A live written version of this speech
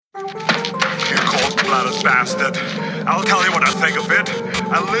cold-blooded bastard. I'll tell you what I think of it.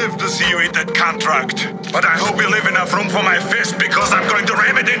 I live to see you eat that contract. But I hope you leave enough room for my fist, because I'm going to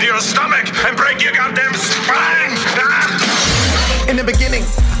ram it into your stomach and break your goddamn spine! In the beginning,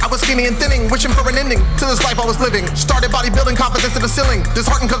 I was skinny and thinning, wishing for an ending to this life I was living. Started bodybuilding, confidence to the ceiling.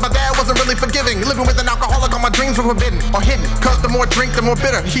 Disheartened cause my dad wasn't really forgiving. Living with an alcoholic, all my dreams were forbidden or hidden. Cause the more drink, the more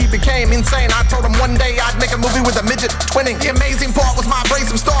bitter he became insane. I told him one day I'd make a movie with a midget twinning. The amazing part was my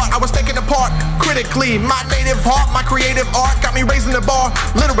abrasive start. I was taken apart critically. My native heart, my creative art got me raising the bar,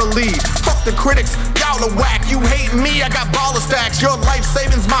 literally. Fuck the critics, y'all are whack. You hate me, I got baller stacks. Your life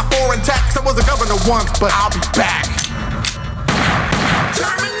savings, my foreign tax. I was a governor once, but I'll be back.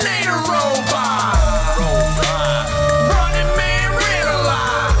 Terminator robot. Running man ran a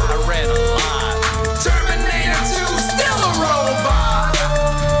lot. Terminator 2 still a robot.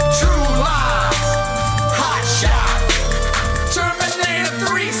 True lies. Hot shot. Terminator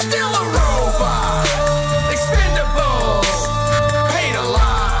 3 still a robot. Expendables. Paid a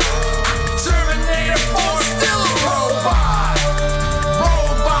lot. Terminator 4 still a robot.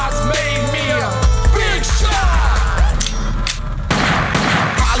 Robots made me a big shot.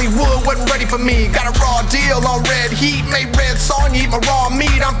 Hollywood wasn't ready for me. Got a raw deal on red heat. Made red song, eat my raw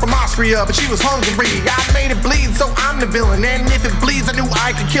meat. I'm from Austria, but she was hungry. I made it bleed, so I'm the villain. And if it bleeds, I knew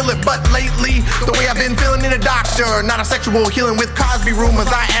I could kill it. But lately, the way I've been feeling, need a doctor. Not a sexual healing with Cosby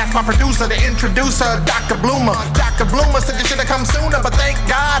rumors. I asked my producer to introduce her, Dr. Bloomer. Dr. Bloomer said this should've come sooner, but thank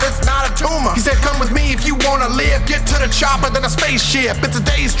God it's not a tumor. He said, come with me if you wanna live. Get to the chopper, then a spaceship. It's a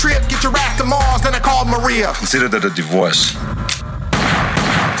day's trip, get your ass to Mars. Then I called Maria. Consider that a divorce.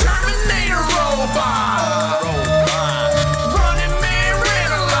 Terminator robot. Running man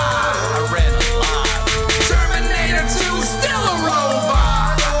ran a lot. Terminator 2 still a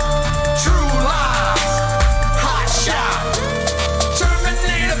robot. True lies. Hot shot.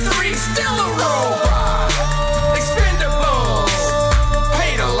 Terminator 3 still a robot. Expendables.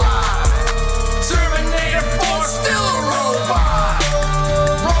 Paid a lot. Terminator 4 still a robot.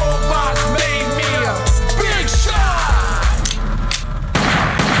 Robots made me a big shot.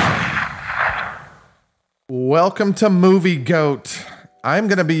 Welcome to Movie Goat. I'm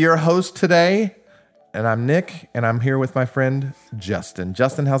going to be your host today, and I'm Nick, and I'm here with my friend Justin.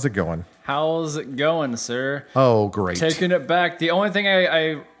 Justin, how's it going? How's it going, sir? Oh, great. Taking it back. The only thing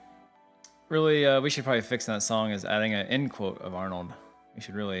I really, we should probably fix in that song is adding an end quote of Arnold. We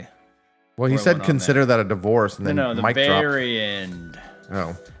should really. Well, he pour one said on consider that a divorce, and then No, the mic drop. very end.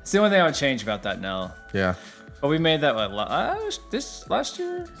 Oh, It's the only thing I would change about that now. yeah. But we made that this last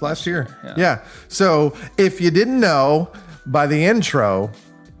year? Last year. Yeah. So if you didn't know by the intro,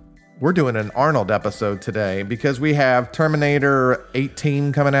 we're doing an Arnold episode today because we have Terminator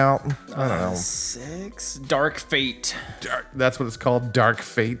 18 coming out. I don't know. 6? Dark Fate. That's what it's called, Dark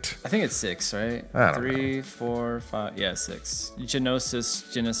Fate. I think it's 6, right? I don't 3, 4, 5. Yeah, 6.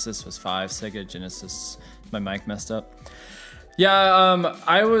 Genesis was 5. Sega Genesis. My mic messed up. Yeah,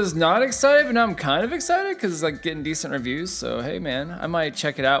 I was not excited, but now I'm kind of excited because it's like getting decent reviews. So hey, man, I might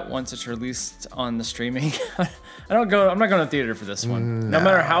check it out once it's released on the streaming. I'm not going to theater for this one. No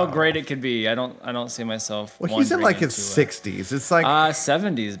matter how great it could be, I don't see myself. Well, he's in like his 60s. It's like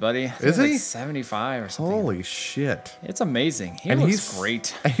 70s, buddy. Is he? Like 75 or something. Holy shit! It's amazing. He And looks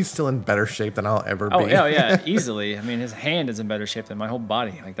great. He's still in better shape than I'll ever be. Oh yeah, easily. I mean, his hand is in better shape than my whole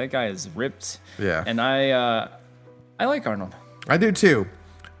body. Like that guy is ripped. Yeah. And I like Arnold. I do too,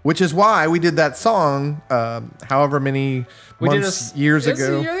 which is why we did that song. However many years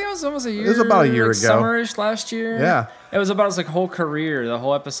ago. I think it was almost a year. It was about a year ago. Summerish last year. Yeah. It was about his like whole career. The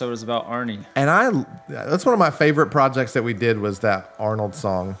whole episode was about Arnie. And that's one of my favorite projects that we did was that Arnold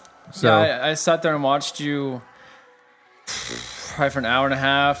song. So yeah, I sat there and watched you probably for an hour and a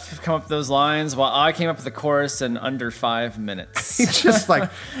half come up with those lines while I came up with the chorus in under 5 minutes. It's just like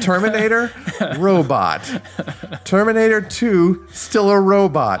Terminator, robot. Terminator 2, still a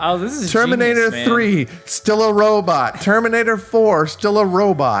robot. Oh, this is Terminator genius, man. 3, still a robot. Terminator 4, still a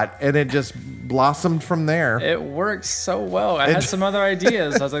robot. And it just blossomed from there. It works so well. I had some other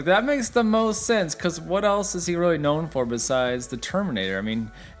ideas. I was like, that makes the most sense because what else is he really known for besides the Terminator? I mean,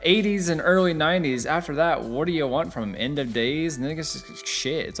 80s and early 90s. After that, what do you want from him? End of days? And then it's just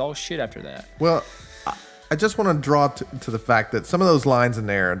shit. It's all shit after that. Well, I just want to draw to the fact that some of those lines in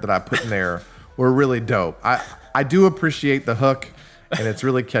there that I put in there were really dope. I do appreciate the hook, and it's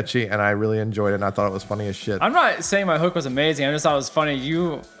really catchy, and I really enjoyed it, and I thought it was funny as shit. I'm not saying my hook was amazing. I just thought it was funny.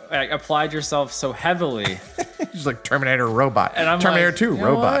 You applied yourself so heavily. Just like Terminator robot. And I'm Terminator like, 2 you know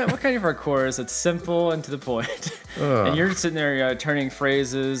robot. What can I do for a chorus? It's simple and to the point. And you're sitting there turning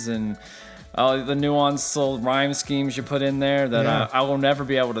phrases and the nuanced little rhyme schemes you put in there that I will never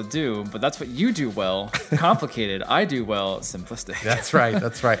be able to do. But that's what you do well. Complicated. I do well. Simplistic. That's right.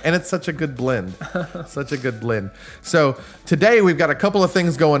 That's right. And it's such a good blend. Such a good blend. So today we've got a couple of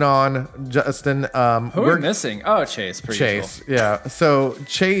things going on, Justin. Who are we missing? Oh, Chase. Chase. Yeah. So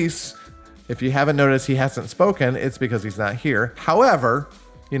Chase, if you haven't noticed, he hasn't spoken. It's because he's not here. However,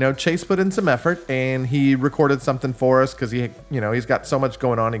 Chase put in some effort and he recorded something for us because he's got so much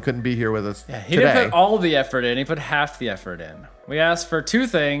going on. He couldn't be here with us. Yeah, he didn't put all the effort in. He put half the effort in. We asked for 2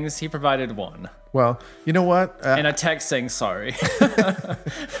 things. He provided 1. Well, you know what? And a text saying sorry.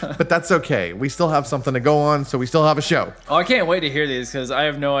 But that's okay. We still have something to go on, so we still have a show. Oh, I can't wait to hear these because I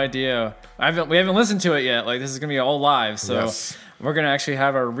have no idea. We haven't listened to it yet. Like, this is going to be all live. So we're going to actually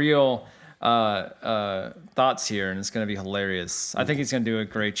have our real thoughts here, and it's going to be hilarious. I think he's going to do a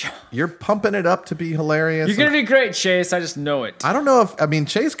great job. You're pumping it up to be hilarious. You're going to be great, Chase. I just know it. I don't know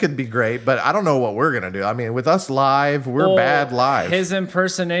Chase could be great, but I don't know what we're going to do. I mean, with us live, we're bad live. His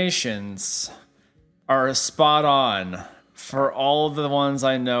impersonations are spot on for all of the ones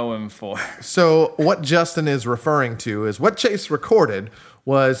I know him for. So what Justin is referring to is what Chase recorded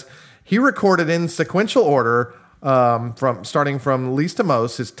was he recorded in sequential order from starting from least to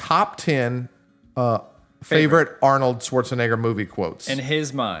most, his top 10 favorite Arnold Schwarzenegger movie quotes. In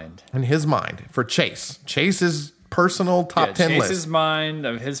his mind. For Chase. Chase's personal top 10 list. Chase's mind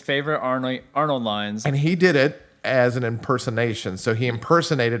of his favorite Arnold lines. And he did it as an impersonation. So he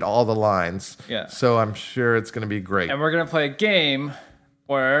impersonated all the lines. Yeah. So I'm sure it's going to be great. And we're going to play a game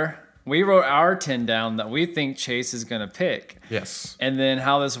where we wrote our 10 down that we think Chase is going to pick. Yes. And then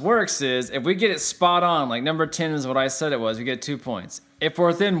how this works is if we get it spot on, like number 10 is what I said it was, we get 2 points. If we're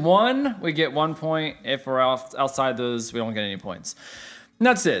within 1, we get 1 point. If we're outside those, we don't get any points. And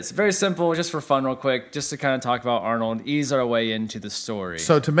that's it. It's very simple, just for fun real quick, just to kind of talk about Arnold, ease our way into the story.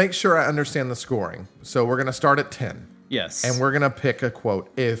 So to make sure I understand the scoring, so we're going to start at 10. Yes. And we're going to pick a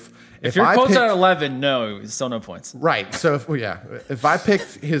quote. If your I quote's picked, at 11, no, still no points. Right. So if I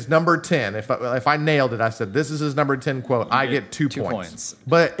picked his number 10, if I nailed it, I said this is his number 10 quote, I get 2 points.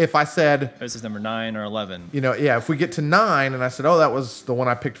 But if I said this is number 9 or 11, if we get to 9 and I said, oh, that was the one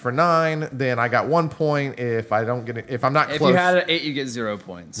I picked for 9, then I got 1 point. If I don't get it, if I'm not close, if you had an 8, you get 0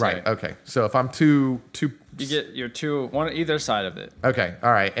 points. Right. Okay. So if I'm two. You get your 2, one either side of it. Okay,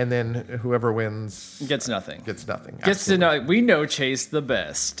 all right, and then whoever wins gets nothing. Gets nothing. Gets to know. We know Chase the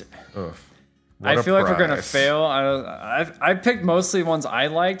best. Ugh, I feel like we're gonna fail. I picked mostly ones I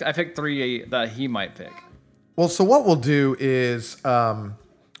liked. I picked 3 that he might pick. Well, so what we'll do is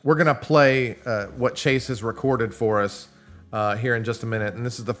we're gonna play what Chase has recorded for us here in just a minute, and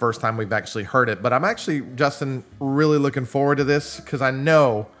this is the first time we've actually heard it. But I'm actually, Justin, really looking forward to this because I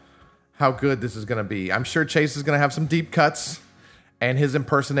know how good this is going to be. I'm sure Chase is going to have some deep cuts, and his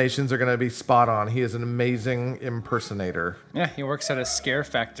impersonations are going to be spot on. He is an amazing impersonator. Yeah, he works at a scare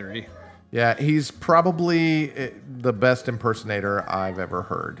factory. Yeah, he's probably the best impersonator I've ever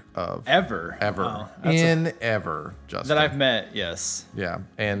heard of. Ever? Wow, ever, Justin. That I've met, yes. Yeah,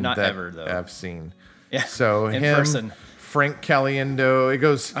 and not that ever, though. I've seen. Yeah, so in him, person. Frank Caliendo, it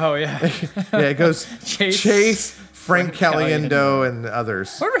goes... Oh, yeah. Yeah, it goes Chase Frank Caliendo and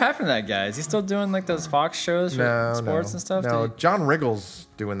others. Whatever happened to that guy? Is he still doing like those Fox shows for sports and stuff? No, John Riggle's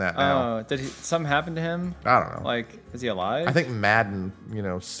doing that now. Oh, did something happen to him? I don't know. Like, is he alive? I think Madden,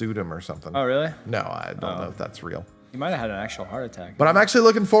 sued him or something. Oh, really? No, I don't know if that's real. He might have had an actual heart attack. But I'm actually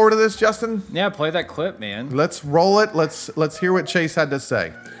looking forward to this, Justin. Yeah, play that clip, man. Let's roll it. Let's hear what Chase had to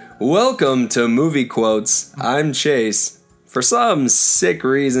say. Welcome to Movie Quotes. I'm Chase. For some sick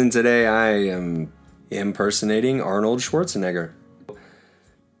reason today, I am impersonating Arnold Schwarzenegger.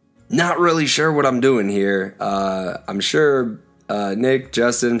 Not really sure what I'm doing here. I'm sure Nick,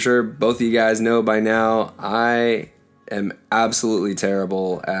 Justin, I'm sure both of you guys know by now, I am absolutely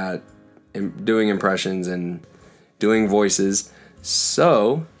terrible at doing impressions and doing voices.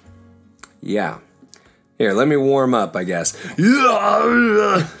 So, yeah. Here, let me warm up, I guess.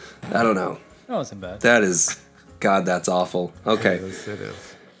 I don't know. That wasn't bad. That is... God, that's awful. Okay. It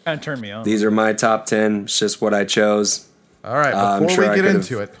is. Kind of turned me on. These are my top 10. It's just what I chose. All right, before we get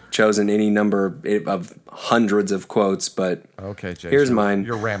into it. Chosen any number of hundreds of quotes, but okay, Chase, here's mine.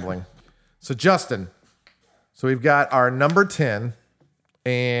 You're rambling. So, Justin, we've got our number 10,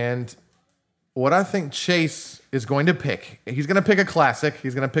 and what I think Chase is going to pick, he's going to pick a classic.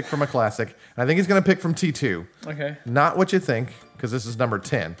 He's going to pick from a classic. And I think he's going to pick from T2. Okay. Not what you think, because this is number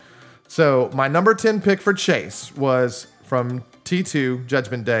 10. So my number 10 pick for Chase was from T2,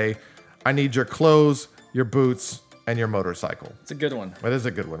 Judgment Day. I need your clothes, your boots, and your motorcycle. It's a good one. It is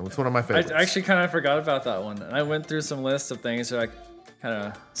a good one. It's one of my favorites. I actually kind of forgot about that one. And I went through some lists of things. Like, kind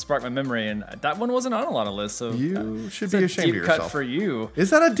of sparked my memory, and that one wasn't on a lot of lists. So You should it's be a ashamed of deep yourself. cut for you. Is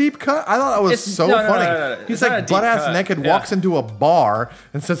that a deep cut? I thought that was It's- so no, no, funny. no. He's It's not a like deep butt ass cut. naked, Yeah. walks into a bar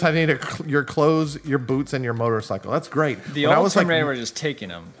and says, "I need your clothes, your boots, and your motorcycle." That's great. The When I old was Terminator like, were just taking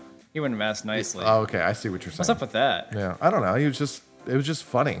him. He wouldn't have asked nicely. oh, okay, I see what you're saying. What's up with that? Yeah, I don't know. It was just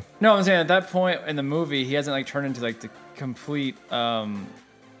funny. No, I'm saying at that point in the movie, he hasn't like turned into like the complete,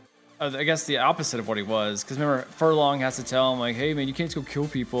 I guess the opposite of what he was. Because remember, Furlong has to tell him like, "Hey man, you can't just go kill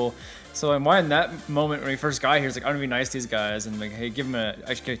people." So and why in that moment when he first got here, he's like, "I'm gonna be nice to these guys," and like, "Hey, give him a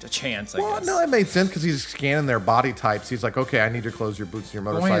chance." I Well, guess. no, that made sense because he's scanning their body types. He's like, "Okay, I need your clothes, your boots, and your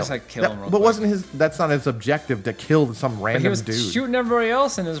why don't motorcycle." you just, like, kill him real but quick? wasn't his? That's not his objective to kill some He random was dude. shooting everybody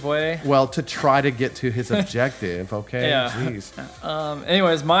else in his way. Well, to try to get to his objective. Okay, Yeah. jeez.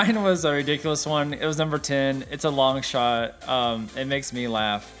 Anyways, mine was a ridiculous one. It was number 10. It's a long shot. It makes me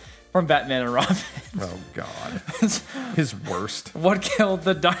laugh. From Batman and Robin. Oh God, his worst. What killed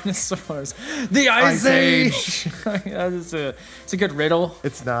the dinosaurs? The Ice Ice Age. Yeah, it's a good riddle,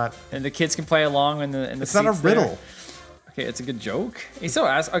 It's not. and the kids can play along in the. It's not a seats there. riddle. Okay, it's a good joke. He still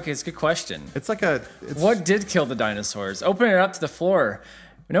asks. Okay, it's a good question. It's like a. It's, What did kill the dinosaurs? Open it up to the floor.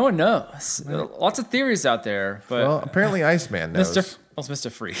 No one knows. There are lots of theories out there, but Well, apparently Iceman knows.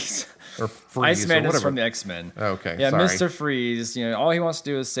 Mr. Freeze. Or Freeze Iceman or is whatever. from the X-Men. Okay, Yeah, sorry. Mr. Freeze. You know, all he wants to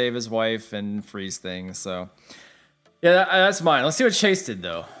do is save his wife and freeze things. So, yeah, that's mine. Let's see what Chase did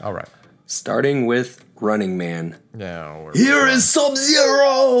though. All right. Starting with Running Man. Now we're Here is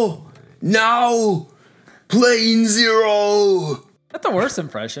Sub-Zero! Now, Plane Zero! Not the worst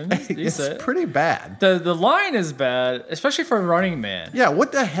impression. It's Decent. pretty bad. The line is bad, especially for Running Man. Yeah,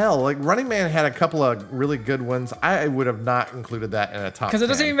 what the hell? Like Running Man had a couple of really good ones. I would have not incled that in a top. Because it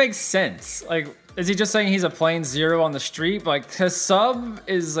doesn't 10. even make sense. Like, is he just saying he's a plane zero on the street? Like, his sub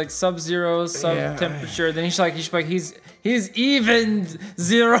is like sub-zero, sub-temperature. Then he's even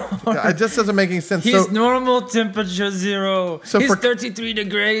zero. It just doesn't make any sense. He's So normal temperature zero. So He's for- 33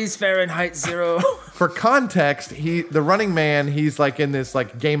 degrees Fahrenheit zero. for context, the Running Man, he's like in this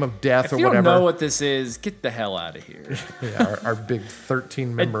like game of death If or you whatever. don't know what this is, get the hell out of here. Yeah, our big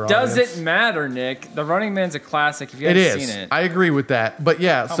 13 It member doesn't audience. matter, Nick. The Running Man's a classic. If you It haven't is. seen it, I agree with that. But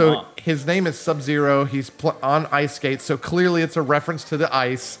yeah, Come so on. his name is Sub-Zero. He's on ice skates, so clearly it's a reference to the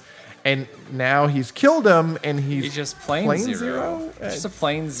ice. And now he's killed him, and he's just plain zero. It's just a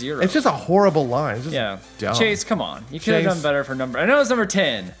plain zero. It's just a horrible line. It's just yeah. dumb. Chase, come on. You could have Chase. done better for number. I know it's number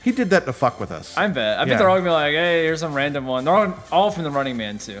 10. He did that to fuck with us. I bet Yeah. they're all gonna be like, hey, here's some random one. They're all from the Running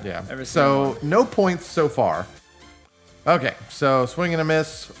Man too. Yeah. Every single So one. no points so far. Okay, so swing and a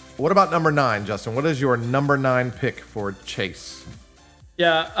miss. What about number 9, Justin? What is your number 9 pick for Chase?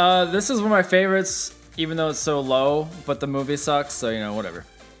 Yeah, this is one of my favorites, even though it's so low. But the movie sucks, so whatever.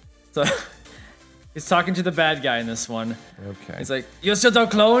 So he's talking to the bad guy in this one. Okay. He's like, "You should have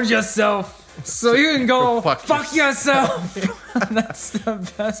cloned yourself, so you can go Fuck fuck yourself." That's the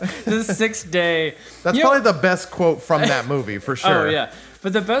best. The 6th day. That's You know- probably the best quote from that movie for sure. Oh yeah.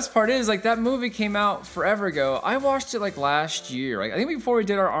 But the best part is, like, that movie came out forever ago. I watched it like last year. Like, I think before we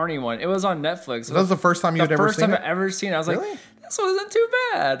did our Arnie one, it was on Netflix. That was the first time you'd ever first seen time it? I ever seen it. I was Really? like, this wasn't too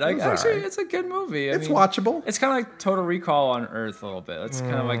bad. Like, was actually, alright. it's a good movie. I It's mean, watchable. It's kind of like Total Recall on Earth a little bit. It's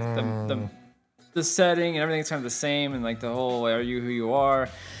kind of like the setting and everything's kind of the same, and like the whole "Are you who you are?"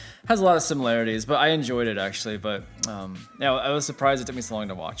 has a lot of similarities. But I enjoyed it actually. But yeah, I was surprised it took me so long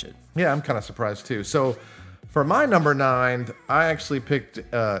to watch it. Yeah, I'm kind of surprised too. So for my number 9, I actually picked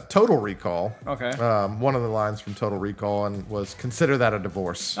Total Recall. Okay. One of the lines from Total Recall and was "Consider that a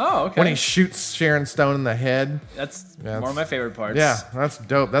divorce." Oh, okay. When he shoots Sharon Stone in the head. That's Yeah, one of my favorite parts. Yeah, that's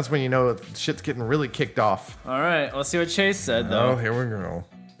dope. That's when you know shit's getting really kicked off. All right, let's see what Chase said Oh, though. here we go.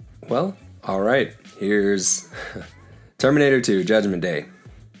 Well, all right. Here's Terminator 2 Judgment Day.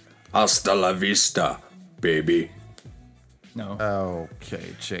 Hasta la vista, baby. No.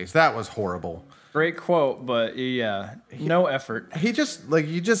 Okay, Chase, that was horrible. Great quote, but yeah, no effort. He just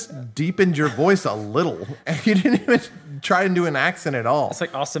you just deepened your voice a little, and you didn't even try and do an accent at all. It's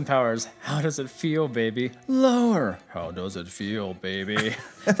like Austin Powers. How does it feel, baby? Lower. How does it feel, baby?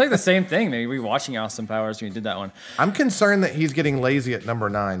 It's like the same thing. Maybe watching Austin Powers when you did that one. I'm concerned that he's getting lazy at number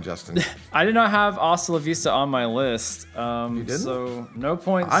 9, Justin. I did not have Hasta La Vista on my list. didn't? So no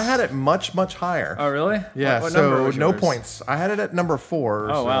points. I had it much, much higher. Oh, really? Yeah, What number so was no yours? points. I had it at number 4.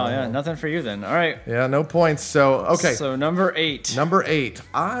 Oh, so- wow. Yeah, nothing for you then. All right. Yeah, no points. So, okay. So number 8. Number 8.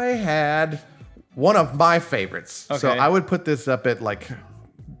 I had one of my favorites. So Okay. I would put this up at like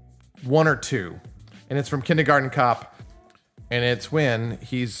 1 or 2. And it's from Kindergarten Cop. And it's when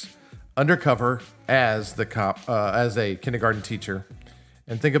he's undercover as the cop, as a kindergarten teacher.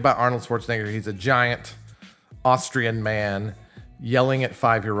 And think about Arnold Schwarzenegger. He's a giant Austrian man, yelling at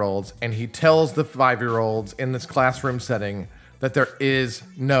 5-year-olds, and he tells the 5-year-olds in this classroom setting that there is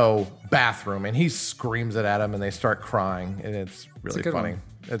no bathroom, and he screams it at them, and they start crying, and it's really funny.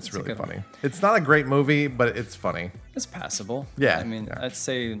 It's really funny. It's not a great movie, but it's funny. It's passable. Yeah. I mean, I'd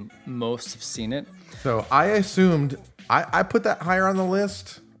say most have seen it. So I assumed I put that higher on the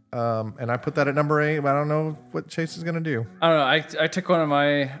list, and I put that at number 8. But I don't know what Chase is gonna do. I don't know. I took one of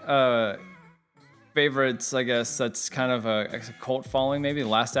my favorites, I guess. That's kind of a cult following, maybe.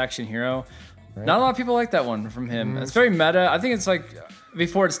 Last Action Hero. Right. Not a lot of people like that one from him. It's very meta. I think it's like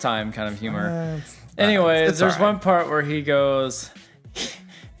before its time kind of humor. Anyways, there's one part where he goes,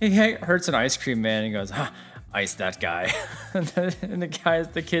 he hurts an ice cream man. And he goes, ice that guy. And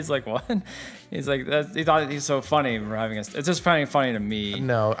the kid's like, what? He's like, he thought he's so funny for having us. It's just funny to me.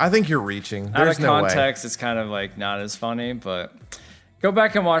 No, I think you're reaching. There's out of context, it's kind of like not as funny, but go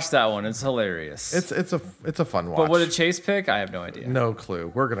back and watch that one. It's hilarious. It's a fun watch. But what did Chase pick? I have no idea. No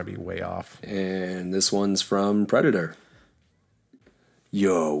clue. We're gonna be way off. And this one's from Predator.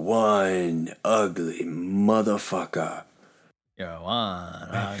 You're one ugly motherfucker. You're one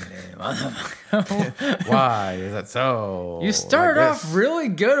ugly motherfucker. Why is that so? You started off really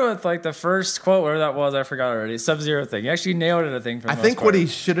good with like the first quote, whatever that was. I forgot already. Sub-Zero thing. You actually nailed it, I think. I think what he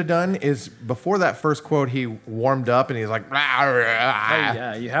should have done is before that first quote, he warmed up and he's like, rah, rah. Hey,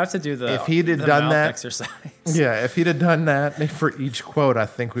 yeah, you have to do the. If he'd have done that exercise. Yeah, if he'd have done that for each quote, I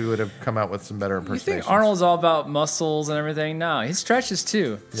think we would have come out with some better impersonations. You think Arnold's all about muscles and everything? No, he stretches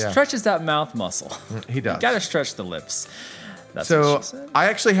too. Yeah. Stretches that mouth muscle. He does. You gotta stretch the lips. That's so what she said. I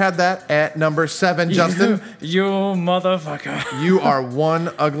actually had that at number 7, Justin. You motherfucker. You are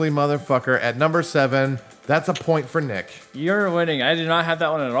one ugly motherfucker at number 7. That's a point for Nick. You're winning. I did not have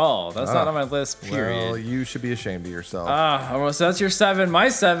that one at all. That's not on my list, period. Well, you should be ashamed of yourself. Well, so that's your 7. My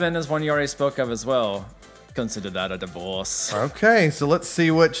 7 is one you already spoke of as well. Consider that a divorce. Okay, so let's see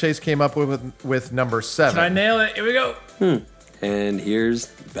what Chase came up with number 7. Can I nail it? Here we go. And here's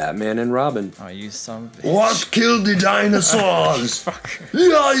Batman and Robin. Oh, you son of a bitch. What killed the dinosaurs?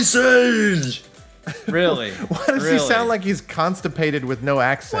 The Ice Age! Really? Why does he sound like he's constipated with no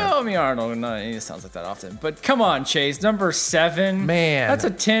accent? Well, I mean, Arnold, no, he sounds like that often. But come on, Chase, number 7. Man. That's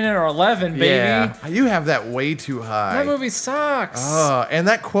a 10 or 11, baby. Yeah, you have that way too high. That movie sucks. And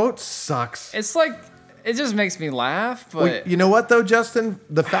that quote sucks. It's like, it just makes me laugh, but... Well, you know what, though, Justin?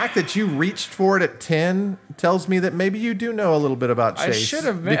 The fact that you reached for it at 10 tells me that maybe you do know a little bit about Chase. I should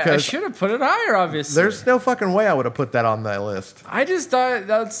have put it higher, obviously. There's no fucking way I would have put that on that list. I just thought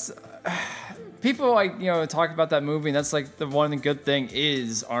that's... People, like, talk about that movie, and that's, like, the one good thing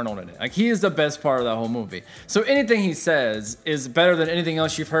is Arnold in it. Like, he is the best part of that whole movie. So anything he says is better than anything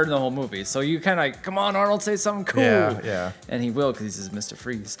else you've heard in the whole movie. So you kind of like, come on, Arnold, say something cool. Yeah. And he will, because he's Mr.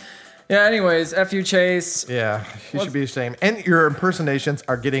 Freeze. Yeah, anyways, F you, Chase. Yeah, you should be ashamed. And your impersonations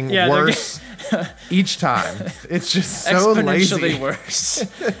are getting worse each time. It's just so exponentially lazy. worse.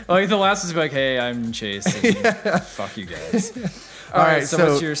 Like the last was like, hey, I'm Chase. And fuck you guys. All right,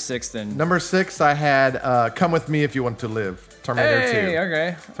 so what's your 6th then? Number 6, I had Come With Me If You Want to Live. Terminator 2.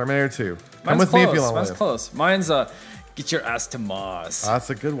 Okay. Terminator 2. Come Mine's with close. me if you want to live. Mine's close. Mine's Get Your Ass to Mars. That's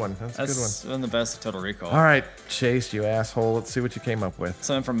a good one. That's a good one. One of the best of Total Recall. All right, Chase, you asshole. Let's see what you came up with.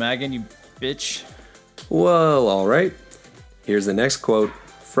 Something from Megan, you bitch. Well, all right. Here's the next quote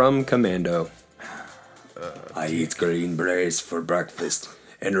from Commando. I eat green berets for breakfast,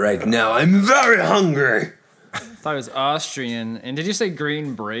 and right now I'm very hungry. I thought it was Austrian. And did you say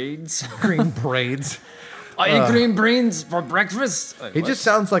green braids? Green braids. I eat green beans for breakfast. Like, He what? just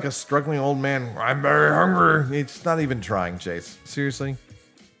sounds like a struggling old man. I'm very hungry. He's not even trying, Chase. Seriously?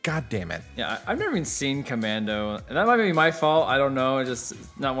 God damn it. Yeah, I've never even seen Commando. And that might be my fault. I don't know. It's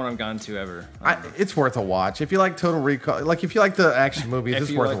just not one I've gone to ever. It's worth a watch. If you like Total Recall, like if you like the action movies,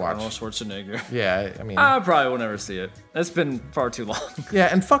 it's worth a watch. Arnold Schwarzenegger. Yeah, I mean. I probably will never see it. It's been far too long. Yeah,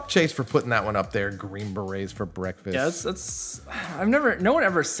 and fuck Chase for putting that one up there. Green berets for breakfast. Yeah, that's. No one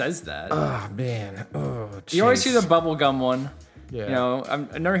ever says that. Oh, man. Oh, Chase. You always see the bubblegum one. Yeah.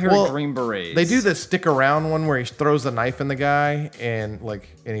 I never hear of green berets. They do the stick around one where he throws a knife in the guy and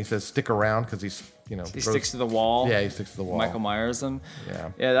he says stick around because he's he sticks to the wall. Yeah, he sticks to the wall. Michael Myers him.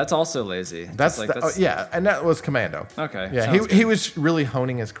 Yeah. Yeah, that's also lazy. That's and that was Commando. Okay. Yeah, he was really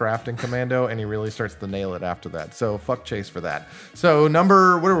honing his craft in Commando, and he really starts to nail it after that. So fuck Chase for that. So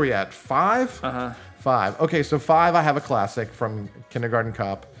what are we at? 5? 5. Okay, so 5. I have a classic from Kindergarten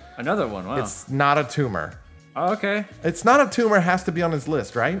Cop. Another one. Wow. It's Not a Tumor. Oh, okay. It's Not a Tumor has to be on his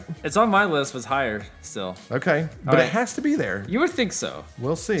list, right? It's on my list, was higher still. Okay, but it has to be there. You would think so.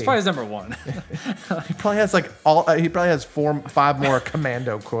 We'll see. It's probably his number 1. He probably has he probably has 5 more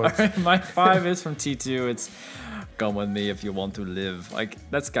Commando quotes. All right, my 5 is from T2. It's Come with me if you want to live. Like,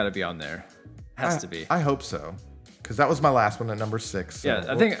 that's got to be on there. Has to be. I hope so. Because that was my last one at number 6. So Yeah,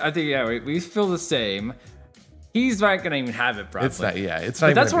 I think yeah, we feel the same. He's not gonna even have it, probably. it's not. Yeah, it's not.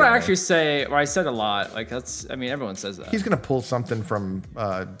 But even that's gonna what be I on actually say, or I said a lot. Like that's, I mean, everyone says that. there. He's gonna pull something from.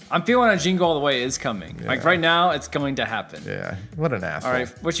 I'm feeling a Jingle All the Way is coming. Like right now, it's going to happen. Yeah, what an asshole. All right,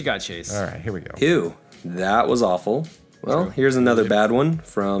 what you got, Chase? All right, here we go. Ew, that was awful. Well, here's another bad one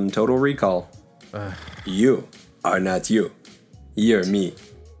from Total Recall. You are not you. You're me.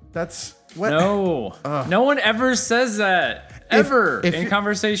 That's what. No, no one ever says that ever if in you-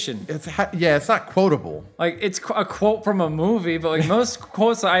 conversation. It's not quotable. Like it's a quote from a movie, but like most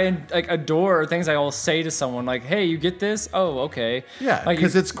quotes I like adore are things I will say to someone. Like, "Hey, you get this? Oh, okay." Yeah, like,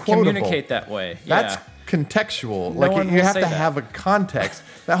 'cause you it's quotable. Communicate that way. That's Yeah. contextual. No Like one you will have say to that. have a context.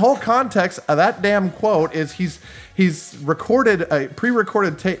 The whole context of that damn quote is he's recorded a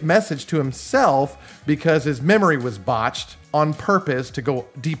pre-recorded message to himself because his memory was botched on purpose to go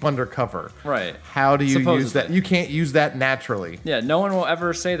deep undercover. Right. How do you use Supposedly. that? You can't use that naturally. Yeah, no one will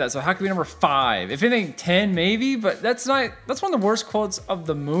ever say that. So how can we number 5? If anything, 10 maybe, but that's one of the worst quotes of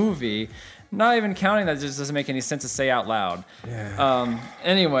the movie. Not even counting that, just doesn't make any sense to say out loud. Yeah.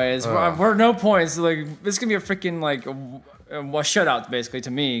 Anyways, we're no points. Like this is gonna be a freaking like a shutout basically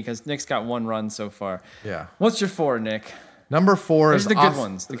to me because Nick's got 1 run so far. Yeah. What's your 4, Nick? Number 4 Those is are the good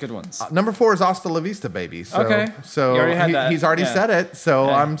ones. The good ones. Number 4 is Hasta La Vista, baby. So, Okay. So You already had that. he's already Yeah. said it. So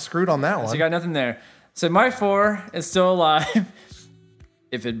Yeah. I'm screwed on that So one. you got nothing there. So my 4 is still alive.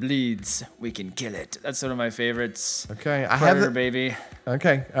 If it bleeds, we can kill it. That's one of my favorites. Okay, I have Predator, the, baby.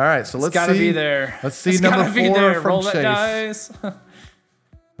 Okay, all right. So let's Gotta see. be there. Let's see It's number gotta be 4 there. from Roll Chase. it, guys.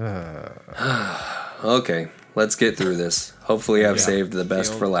 Okay, let's get through this. Hopefully, I've saved the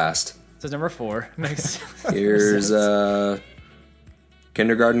best for last. So number 4 makes. Here's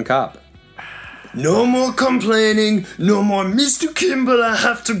Kindergarten Cop. No more complaining. No more, Mr. Kimball, I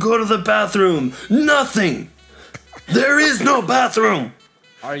have to go to the bathroom. Nothing. There is no bathroom.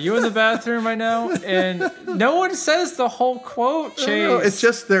 Are you in the bathroom right now? And no one says the whole quote, Chase. No, it's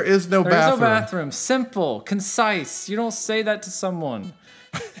just there is no There's bathroom. no bathroom. Simple, concise. You don't say that to someone.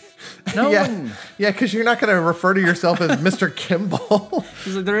 No Yeah, one. yeah, because you're not going to refer to yourself as Mr. Kimball.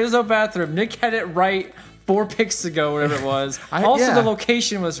 He's like, there is no bathroom. Nick had it right 4 picks ago, whatever it was. Yeah. The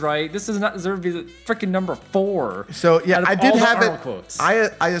location was right. This does not deserve to be the freaking number 4. So yeah, out of I did all the have Arnold it. Quotes.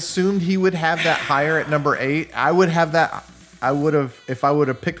 I assumed he would have that higher at number 8. I would have that. I would have, if I would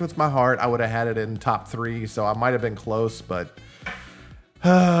have picked with my heart, I would have had it in top 3. So I might have been close, but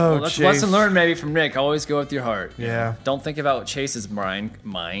Well, that's a Chase. lesson learned maybe from Nick. Always go with your heart. Yeah. Don't think about Chase's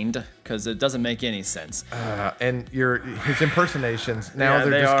mind because it doesn't make any sense. And his impersonations now Yeah, they're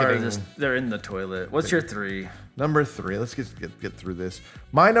they just are getting they're in the toilet. What's your 3? number 3. Let's get through this.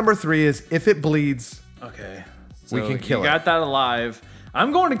 My number 3 is if it bleeds. Okay. We can kill you it. got that alive.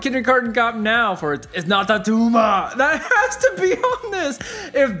 I'm going to Kindergarten Cop now for it's not a tumor. That has to be on this.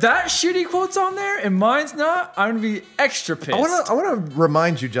 If that shitty quote's on there and mine's not, I'm gonna be extra pissed. I want to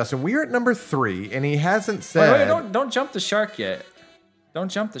remind you, Justin. We are at number 3, and he hasn't said. Wait, don't jump the shark yet.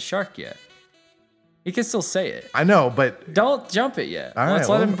 Don't jump the shark yet. He can still say it. I know, but Don't jump it yet. All Let's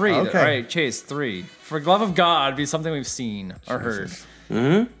right, let him well, breathe. okay. All right, Chase, 3. For the love of God, be something we've seen or heard.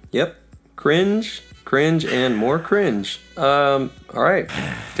 Yep. Cringe, and more cringe. All right.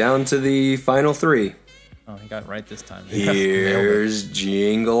 Down to the final 3. Oh, he got it right this time. Here's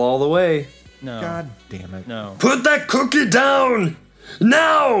Jingle All the Way. No. God damn it! No. Put that cookie down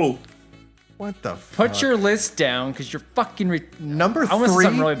now. What the fuck? Put your list down because you're fucking. Number I want to say 3.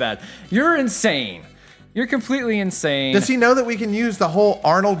 something really bad. You're insane. You're completely insane. Does he know that we can use the whole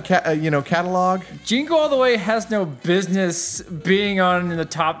Arnold, catalog? Jingle All the Way has no business being on in the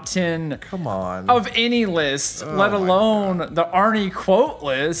top 10 Come on. of any list, let my alone the Arnie quote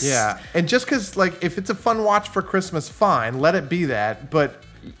list. Yeah, and just because, like, if it's a fun watch for Christmas, fine, let it be that. But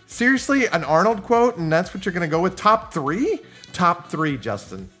seriously, an Arnold quote, and that's what you're gonna go with? Top 3? Top 3,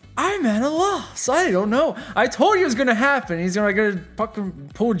 Justin. I'm at a loss. I don't know. I told you it was gonna happen. He's gonna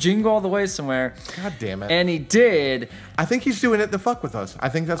fucking pull Jingle All the Way somewhere. God damn it. And he did. I think he's doing it to fuck with us. I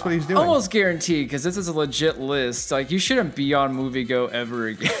think that's what he's doing. Almost guaranteed, because this is a legit list. Like, you shouldn't be on Movie Go ever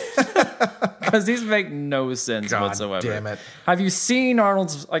again. Because these make no sense God whatsoever. damn it. Have you seen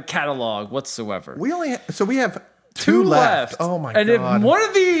Arnold's catalog whatsoever? We have 2 left. Oh my and god. if one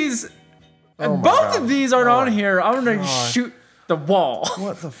of these, Oh and my both God. of these aren't on Oh here, I'm gonna God. shoot the wall.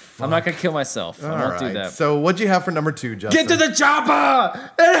 What the fuck? I'm not gonna kill myself. I All won't do right. that. So what'd you have for number 2, Justin? Get to the chopper!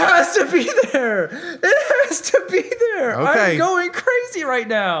 It has to be there! It has to be there! Okay. I'm going crazy right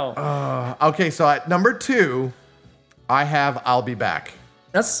now. Okay, so at number 2, I have I'll Be Back.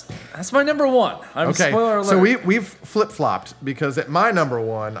 That's my number one. Spoiler alert. So we've flip-flopped because at my number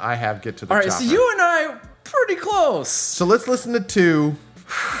one, I have Get to the All right, Chopper. so you and I pretty close. So let's listen to 2.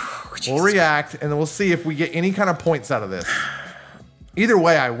 We'll react, and then we'll see if we get any kind of points out of this. Either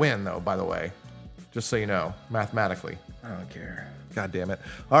way, I win, though, by the way. Just so you know, mathematically. I don't care. God damn it.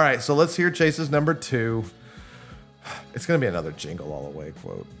 All right, so let's hear Chase's number 2. It's going to be another jingle all the way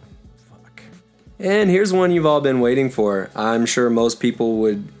quote. Fuck. And here's one you've all been waiting for. I'm sure most people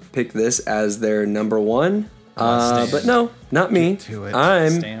would pick this as their number 1. But no, not me. Get to it.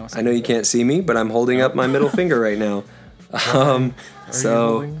 I know you can't see me, but I'm holding up my middle finger right now.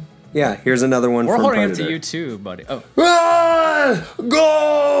 Yeah, here's another one We're from holding Predator. it to you too, buddy. Oh.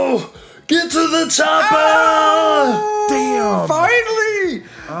 Go! Get to the chopper! Damn. Finally!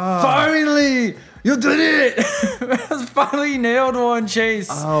 You did it! Finally nailed one, Chase.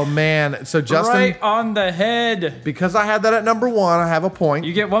 Oh, man. So, Justin, Right on the head. because I had that at number 1, I have a point.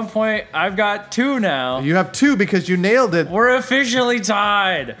 You get 1 point. I've got 2 now. You have 2 because you nailed it. We're officially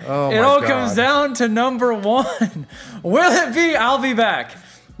tied. Oh, it my all God. comes down to number 1. Will it be? I'll be back.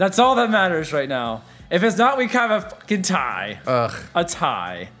 That's all that matters right now. If it's not, we have a fucking tie. Ugh. A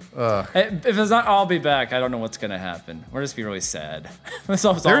tie. Ugh. If it's not, I'll be back. I don't know what's gonna happen. We'll just be really sad. There's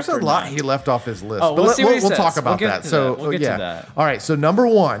a lot he left off his list. Oh, but we'll see what he we'll says. talk about We'll get that. to So, that. We'll get to yeah. that. All right. So, number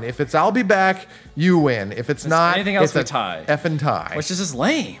 1, if it's I'll be back, you win. If it's not, anything else, it's we a tie. Effing tie. Which is just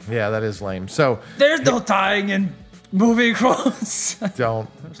lame. Yeah, that is lame. So, There's no tying in movie quotes. don't.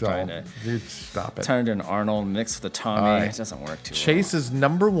 trying to Dude, stop it. Turned an Arnold mixed with a Tommy. All right. It doesn't work too Chase's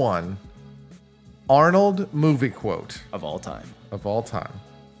number 1 Arnold movie quote well of all time. of all time.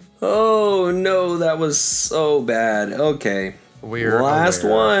 Oh no, that was so bad. Okay. We're Last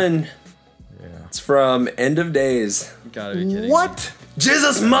aware. one. Yeah. It's from End of Days. You gotta be kidding me. What?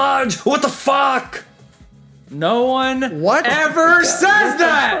 Jesus, Marge! What the fuck? No one What? ever says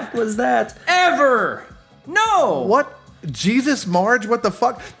that! What was that? Ever! No! What? Jesus, Marge, what the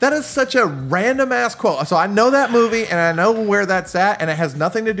fuck? That is such a random ass quote. So I know that movie and I know where that's at, and it has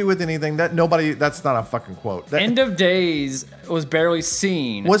nothing to do with anything. That's not a fucking quote. End of Days was barely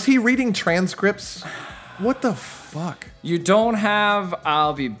seen. Was he reading transcripts? What the fuck? You don't have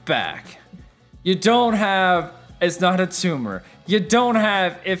I'll be back. You don't have it's not a tumor. You don't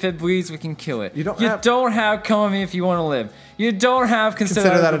have if it bleeds we can kill it. You don't have come with me if you want to live. You don't have consider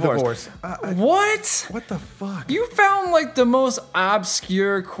that a divorce. What? What the fuck? You found like the most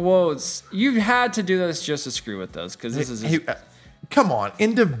obscure quotes. You had to do this just to screw with us because this is just, come on,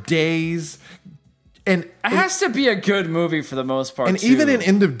 End of Days. And it has to be a good movie for the most part. And too. even in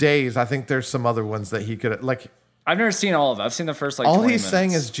End of Days, I think there's some other ones that he could like. I've never seen all of it. I've seen the first like. All 20 he's minutes.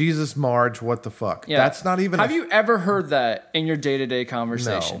 saying is Jesus, Marge, what the fuck? Yeah. That's not even. Have you ever heard that in your day-to-day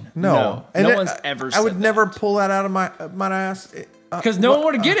conversation? No. And no one's ever. I would said never that. pull that out of my ass. Because no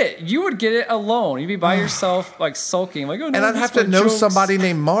one would get it. You would get it alone. You'd be by yourself, like sulking, like, oh no. And I'd have to know somebody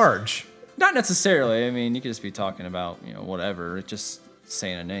named Marge. Not necessarily. I mean, you could just be talking about, whatever, just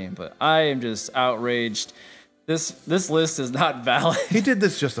saying a name. But I am just outraged. This list is not valid. He did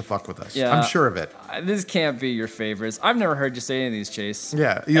this just to fuck with us. Yeah. I'm sure of it. This can't be your favorites. I've never heard you say any of these, Chase.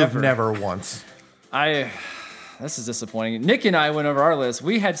 Yeah, you've Ever. never once. This is disappointing. Nick and I went over our list.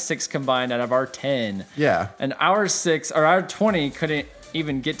 We had 6 combined out of our 10. Yeah. And our 6 or our 20 couldn't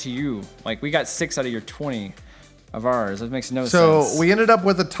even get to you. Like we got 6 out of your 20 of ours. It makes no sense. So we ended up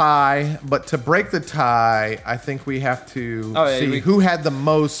with a tie, but to break the tie, I think we have to see who had the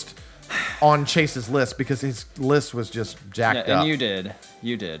most on Chase's list because his list was just jacked up. And you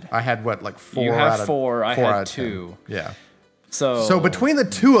did. I had like 4 You out had of 4. I 4 had out of 2. 10. Yeah. So between the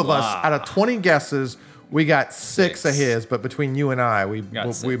two of us, out of 20 guesses, we got 6 of his. But between you and I, we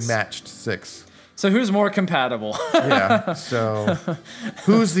matched 6. So who's more compatible? Yeah. So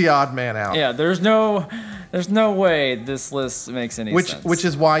who's the odd man out? Yeah. There's no way this list makes any sense. Which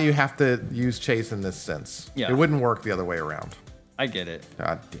is why you have to use Chase in this sense. Yeah. It wouldn't work the other way around. I get it.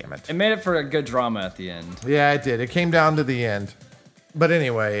 God damn it. It made it for a good drama at the end. Yeah, it did. It came down to the end. But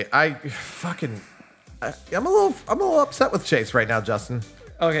anyway, I'm a little upset with Chase right now, Justin.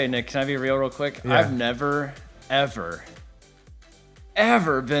 Okay, Nick, can I be real quick? Yeah. I've never, ever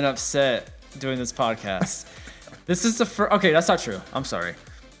been upset doing this podcast. This is the first. Okay, that's not true. I'm sorry.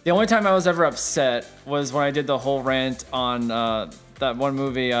 The only time I was ever upset was when I did the whole rant on that one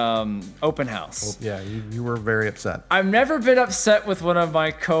movie, Open House. Yeah, you were very upset. I've never been upset with one of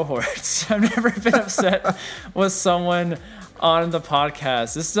my cohorts. I've never been upset with someone on the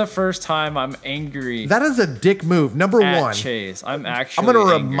podcast. This is the first time I'm angry. That is a dick move. Number at one. Chase. I'm I'm going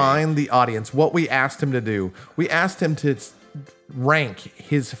to angry. remind the audience what we asked him to do. We asked him to rank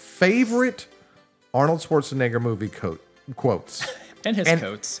his favorite Arnold Schwarzenegger movie quotes. And his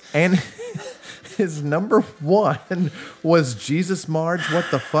coats. And his number one was Jesus Marge. What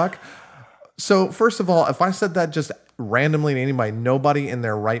the fuck? So first of all, if I said that just randomly to anybody, nobody in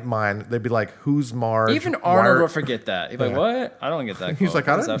their right mind, they'd be like, "Who's Marge?" Even Arnold will forget that. He'd be like, "What? I don't get that." He's like,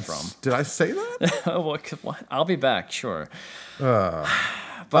 "Where's "I that didn't. from?" Did I say that? What? I'll be back, sure.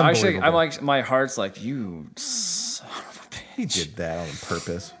 But actually, I'm like, my heart's like, you son of a bitch. He did that on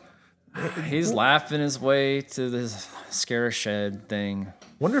purpose. He's laughing his way to this scare shed thing.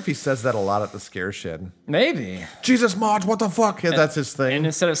 Wonder if he says that a lot at the scare shed. Maybe. Jesus Marge, what the fuck? Yeah, that's his thing. And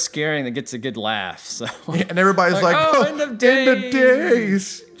instead of scaring, it gets a good laugh. So and everybody's like, oh, end of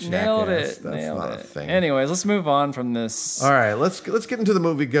days. Nailed Jackass. it. That's Nailed not it. a thing. Anyways, let's move on from this. All right, let's get into the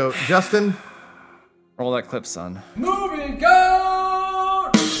movie goat. Justin, Roll that clip, son. Movie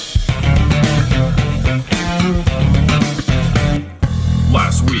Goat!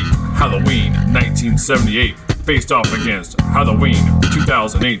 Last week, Halloween 1978 faced off against Halloween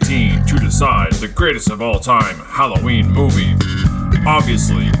 2018 to decide the greatest of all time Halloween movie.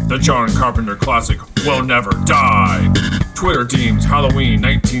 Obviously, the John Carpenter classic Will Never Die. Twitter deems Halloween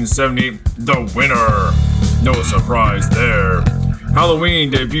 1978 the winner. No surprise there. Halloween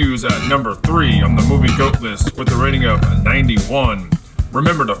debuts at number 3 on the Movie Goat list with a rating of 91.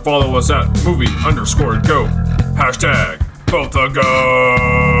 Remember to follow us at movie_goat. Hashtag both a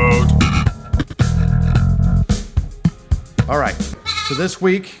goat. all right. So this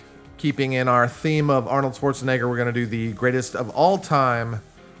week, keeping in our theme of Arnold Schwarzenegger, we're going to do the greatest of all time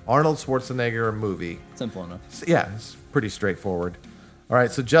Arnold Schwarzenegger movie. Simple enough. So, yeah, it's pretty straightforward. All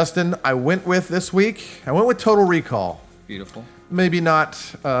right, so Justin, I went with Total Recall. Beautiful. Maybe not,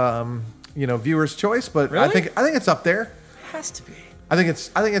 viewer's choice, but Really? I think it's up there. Has to be. I think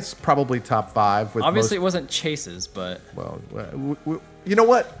it's probably top 5. With Obviously, most, it wasn't Chase's, but well, you know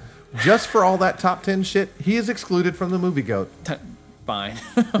what? Just for all that top 10 shit, he is excluded from the Movie Goat. fine.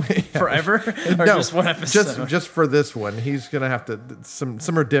 Forever? Or No, just one episode? just for this one, he's gonna have to. Some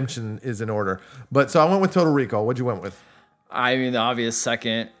redemption is in order. But so I went with Total Recall. What'd you went with? I mean, the obvious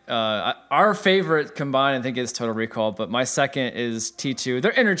second. Our favorite combined, I think, is Total Recall, but my second is T2.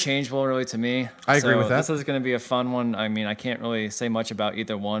 They're interchangeable, really, to me. I agree with that. This is going to be a fun one. I mean, I can't really say much about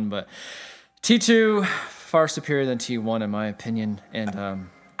either one, but T2 far superior than T1 in my opinion. And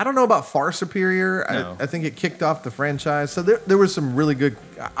I don't know about far superior. No. I think it kicked off the franchise. So there was some really good.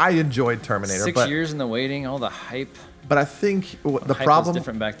 I enjoyed Terminator. 6 years in the waiting, all the hype. But I think the Hype problem. was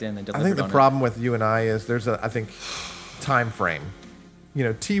different back then. They I delivered think the on problem with you and I is there's a time frame. You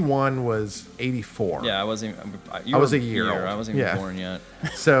know, T1 was 84. Yeah, I wasn't. I was a year old. I wasn't even born yet.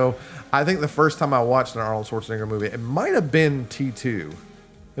 So I think the first time I watched an Arnold Schwarzenegger movie, it might have been T2.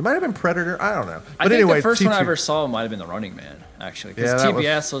 It might have been Predator. I don't know. But I think anyway, the first T2. one I ever saw might have been The Running Man, actually. Because Yeah, that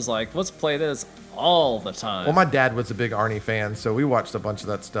TBS was like, let's play this all the time. Well, my dad was a big Arnie fan, so we watched a bunch of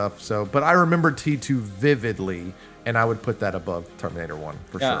that stuff. So, but I remember T2 vividly, and I would put that above Terminator 1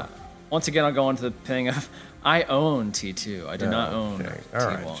 for sure. Once again, I'll go into the thing of I own T2. I do not own Okay.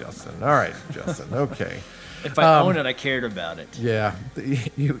 T1. All right, Justin. Okay. If I owned it, I cared about it. Yeah,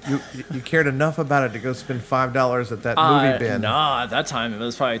 you cared enough about it to go spend $5 at that movie bin. Nah, at that time it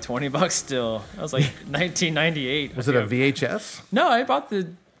was probably $20 still. That was like 1998. Was it a VHS? No, I bought the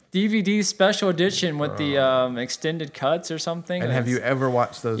DVD special edition with the extended cuts or something. And have you ever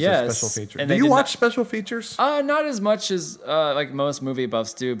watched those Yes, special features? and Do they you did watch not- special features? Not as much as like most movie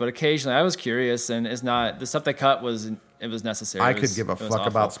buffs do, but occasionally I was curious, and it's not the stuff they cut was necessary. I It could was- give a it was fuck awful.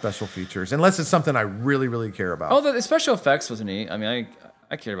 about special features unless it's something I really, really care about. Oh, the special effects was neat. I mean,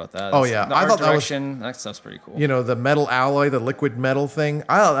 I cared about that. Oh, yeah. the I art thought that was- direction. That stuff's pretty cool. You know, the metal alloy, the liquid metal thing.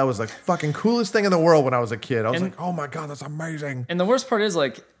 I thought that was the fucking coolest thing in the world when I was a kid. I was And- like, oh my God, that's amazing. And the worst part is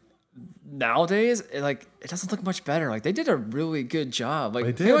like nowadays, it doesn't look much better. Like they did a really good job. Like They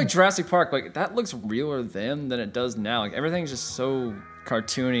I feel like did. Jurassic Park, like that looks realer then than it does now. Like everything's just so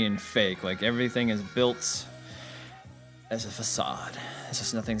cartoony and fake. Like everything is built as a facade. It's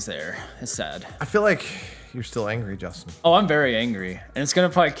just nothing's there. It's sad. I feel like you're still angry, Justin. Oh, I'm very angry, and it's gonna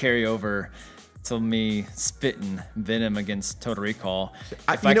probably carry over to me spitting venom against Total Recall.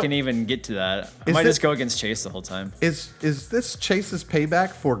 If I can even get to that, I is might this- just go against Chase the whole time. Is this Chase's payback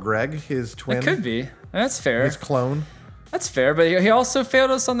for Greg, his twin? It could be. That's fair. His clone? That's fair, but he also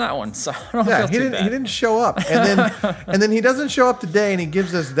failed us on that one, so I don't Yeah, feel he too didn't. bad. He didn't show up, and then he doesn't show up today, and he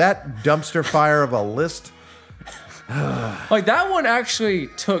gives us that dumpster fire of a list. Like that one actually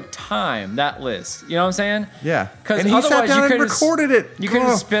took time. That list, you know what I'm saying? Yeah. Because And he sat down and recorded it. You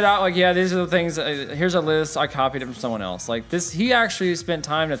couldn't spit out like, yeah, these are the things. Here's a list. I copied it from someone else. Like this, he actually spent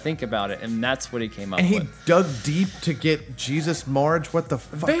time to think about it, and that's what he came up And he with. dug deep to get Jesus Marge. What the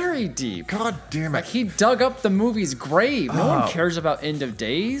fuck? Very deep. God damn it. Like he dug up the movie's grave. No one cares about End of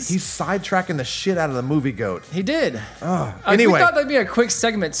Days. He's sidetracking the shit out of the movie goat. He did. Anyway. We thought that'd be a quick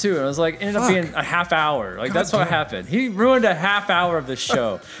segment too. And it was like ended up being a half hour. Like that's what happened. He ruined a half hour of the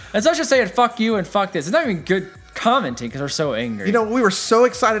show. And so I was just saying, fuck you and fuck this. It's not even good commenting because we're so angry. You know, we were so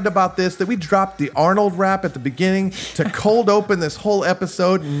excited about this that we dropped the Arnold rap at the beginning to cold open this whole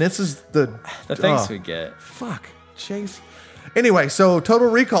episode, and this is the things we get. Fuck, Chase. Anyway, so Total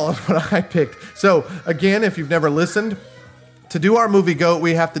Recall is what I picked. So again, if you've never listened, to do our movie goat,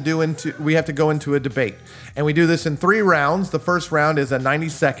 we have to go into a debate, and we do this in 3 rounds. The first round is a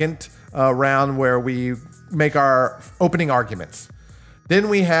 90-second round where we make our opening arguments. Then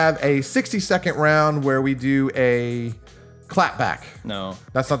we have a 60-second round where we do a clapback. No.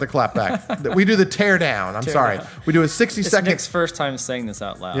 That's not the clapback. We do the tear down. I'm sorry. Down. We do a 60-second. Nick's first time saying this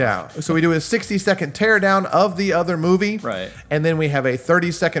out loud. Yeah. So we do a 60-second tear down of the other movie. Right. And then we have a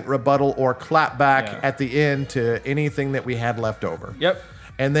 30-second rebuttal or clapback at the end to anything that we had left over. Yep.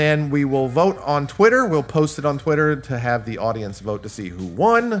 And then we will vote on Twitter. We'll post it on Twitter to have the audience vote to see who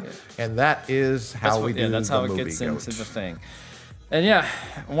won. And that is how we do that's the how it movie gets goat. into the thing. And yeah,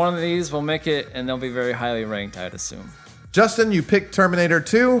 one of these will make it, and they'll be very highly ranked, I'd assume. Justin, you picked Terminator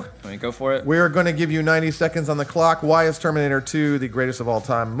 2. Want me to go for it? We're going to give you 90 seconds on the clock. Why is Terminator 2 the greatest of all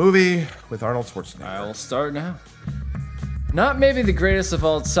time movie with Arnold Schwarzenegger? I will start now. Not maybe the greatest of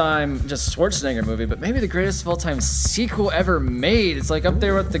all time, just Schwarzenegger movie, but maybe the greatest of all time sequel ever made. It's like up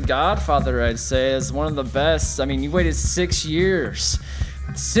there with The Godfather, I'd say, as one of the best. I mean, you waited 6 years.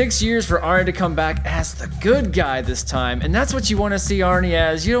 6 years for Arnie to come back as the good guy this time, and that's what you want to see Arnie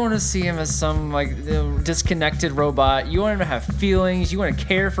as. You don't want to see him as some disconnected robot. You want him to have feelings. You want to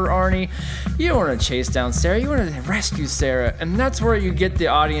care for Arnie. You don't want to chase down Sarah. You want to rescue Sarah, and that's where you get the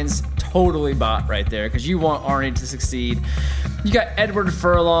audience totally bought right there because you want Arnie to succeed. You got Edward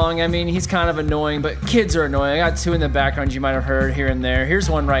Furlong. I mean, he's kind of annoying, but kids are annoying. I got 2 in the background you might have heard here and there. Here's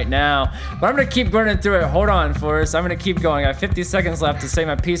one right now, but I'm going to keep running through it. Hold on, Forrest. I'm going to keep going. I have 50 seconds left to say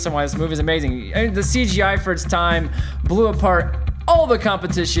my piece on why this movie is amazing. The CGI for its time blew apart all the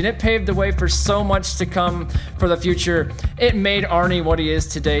competition. It paved the way for so much to come for the future. It made Arnie what he is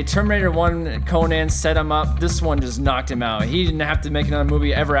today. Terminator 1, Conan set him up. This one just knocked him out. He didn't have to make another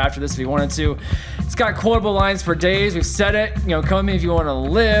movie ever after this if he wanted to. It's got quotable lines for days. We've said it. You know, come me if you want to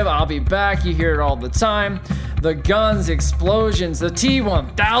live. I'll be back. You hear it all the time. The guns, explosions, the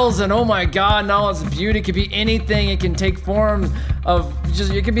T-1000. Oh my God, in all its beauty. It could be anything. It can take form of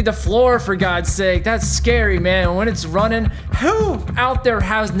it could be the floor, for God's sake. That's scary, man. When it's running, who out there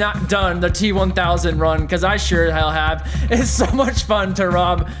has not done the T-1000 run? Because I sure as hell have. It's so much fun to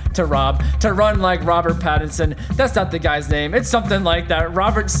run like Robert Pattinson. That's not the guy's name. It's something like that.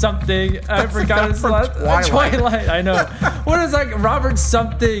 Robert something. I forgot his last. Twilight. I know. What is like Robert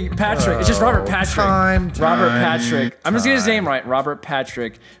something Patrick? It's just Robert Patrick. Robert Patrick. I'm just getting his name right. Robert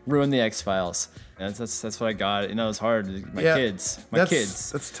Patrick ruined the X-Files. That's what I got. You know, it's hard. My kids.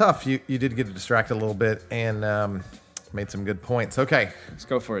 That's tough. You did get distracted a little bit and made some good points. Okay. Let's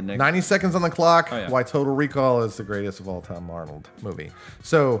go for it, Nick. 90 seconds on the clock. Oh, yeah. Why Total Recall is the greatest of all time Arnold movie.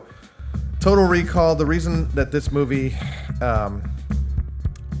 So, Total Recall, the reason that this movie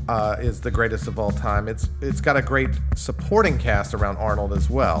is the greatest of all time, it's got a great supporting cast around Arnold as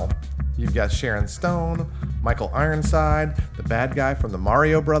well. You've got Sharon Stone, Michael Ironside, the bad guy from the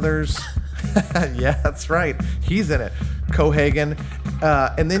Mario Brothers. Yeah, that's right. He's in it. Cohagen.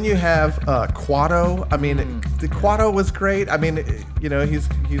 And then you have Quado. I mean, the Quado was great. I mean, you know, he's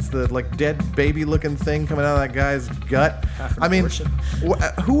the like dead baby looking thing coming out of that guy's gut. I mean,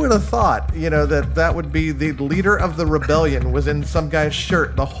 who would have thought, you know, that would be the leader of the rebellion was in some guy's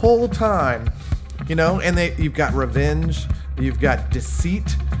shirt the whole time, you know? And you've got revenge, you've got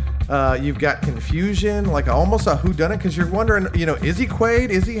deceit. You've got confusion, like almost a whodunit, because you're wondering, you know, is he Quaid?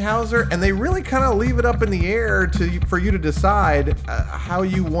 Is he Hauser? And they really kind of leave it up in the air for you to decide how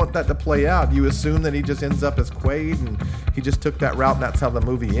you want that to play out. You assume that he just ends up as Quaid, and he just took that route, and that's how the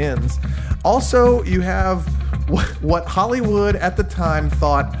movie ends. Also, you have what Hollywood at the time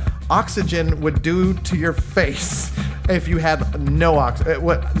thought oxygen would do to your face if you had no oxygen,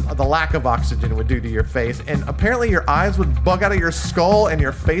 what the lack of oxygen would do to your face. And apparently your eyes would bug out of your skull and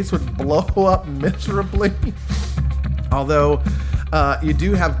your face would blow up miserably. Although You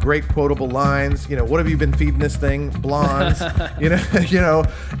do have great quotable lines. You know, what have you been feeding this thing? Blondes.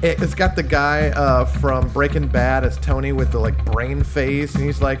 It's got the guy from Breaking Bad as Tony with the like brain face, and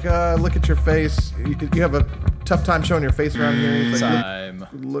he's like, "Look at your face. You have a tough time showing your face around here." He's like, Time.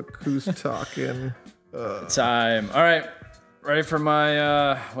 Look who's talking. Time. All right. Ready for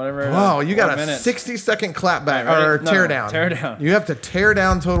my whatever. Wow, you got a minutes. 60-second clapback All right, or ready? No, tear down. tear down. You have to tear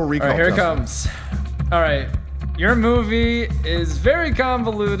down Total Recall. All right, here it Justin. comes. All right. Your movie is very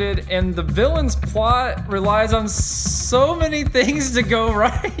convoluted, and the villain's plot relies on so many things to go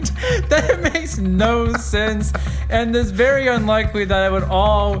right that it makes no sense. And it's very unlikely that it would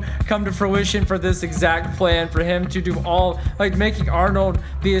all come to fruition for this exact plan for him to do all, like making Arnold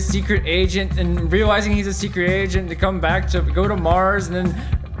be a secret agent and realizing he's a secret agent to come back to go to Mars and then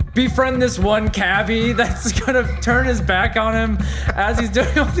befriend this one cabbie that's gonna turn his back on him as he's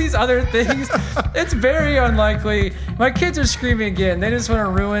doing all these other things. It's very unlikely. My kids are screaming again. They just want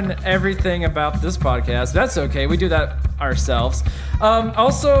to ruin everything about this podcast. That's okay. We do that ourselves.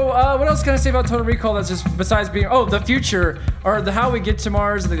 Also, what else can I say about Total Recall that's just besides being the future or the how we get to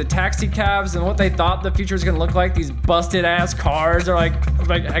Mars, the taxi cabs and what they thought the future was gonna look like. These busted ass cars are like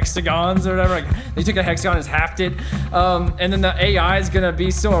hexagons or whatever. Like they took a hexagon and halved it, and then the AI is gonna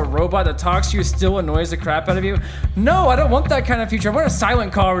be still a robot that talks to you, still annoys the crap out of you. No, I don't want that kind of future. I want a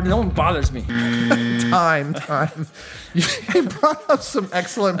silent car where no one bothers me. Time. You brought up some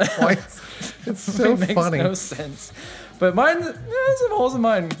excellent points. It's so It makes funny. no sense. But mine, there's some holes in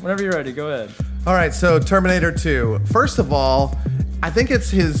mine. Whenever you're ready, go ahead. All right, so Terminator 2. First of all, I think it's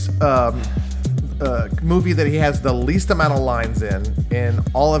his movie that he has the least amount of lines in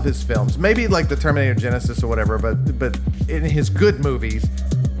all of his films. Maybe like the Terminator Genesis or whatever, but in his good movies,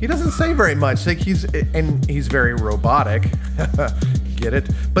 he doesn't say very much. Like he's very robotic. Get it?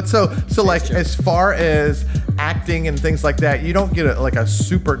 But so like as far as acting and things like that, you don't get a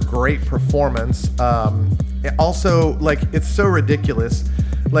super great performance. Also, like it's so ridiculous.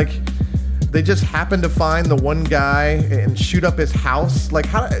 Like they just happen to find the one guy and shoot up his house. Like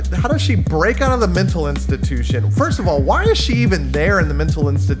how does she break out of the mental institution? First of all, why is she even there in the mental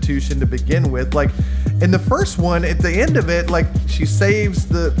institution to begin with? Like in the first one, at the end of it, like she saves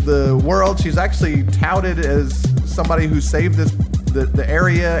the world. She's actually touted as somebody who saved the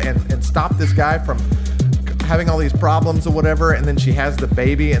area and stopped this guy from having all these problems or whatever, and then she has the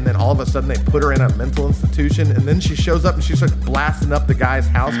baby, and then all of a sudden they put her in a mental institution, and then she shows up and she starts blasting up the guy's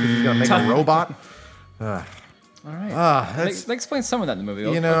house because he's gonna make a robot. All right. They explain some of that in the movie.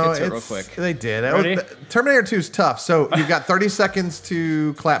 We'll get to it real quick. They did. Ready? Terminator 2 is tough, so you've got 30 seconds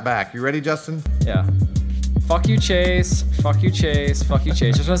to clap back. You ready, Justin? Yeah. Fuck you, Chase. Fuck you, Chase. Fuck you,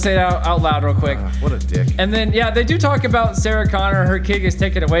 Chase. Just want to say it out loud real quick. What a dick. And then, yeah, they do talk about Sarah Connor. Her kid gets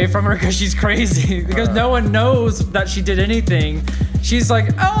taken away from her because she's crazy. Because no one knows that she did anything. She's like,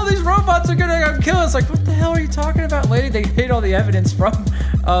 oh, these robots are gonna kill us. Like, what the hell are you talking about, lady? They hid all the evidence from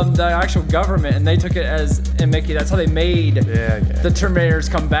the actual government, and they took it that's how they made the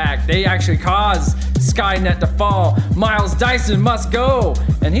Terminators come back. They actually caused Skynet to fall. Miles Dyson must go,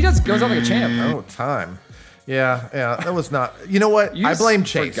 and he just goes out like a champ. Oh, time. Yeah, that was not. You know what? I blame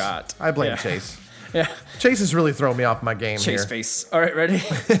Chase. Forgot. I blame Chase. Yeah. Chase is really throwing me off my game here. Chase face. All right, ready?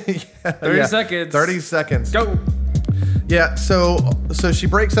 30 seconds. 30 seconds. Go. Yeah, so she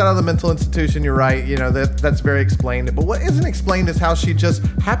breaks out of the mental institution. You're right. You know that's very explained. But what isn't explained is how she just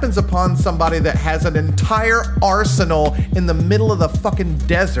happens upon somebody that has an entire arsenal in the middle of the fucking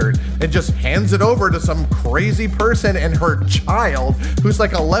desert and just hands it over to some crazy person and her child who's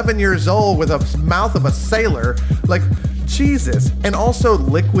like 11 years old with a mouth of a sailor. Like, Jesus. And also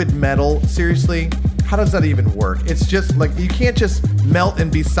liquid metal. Seriously. How does that even work? It's just like you can't just melt and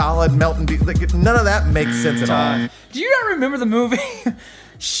be solid, melt and be like none of that makes sense at all. Do you not remember the movie?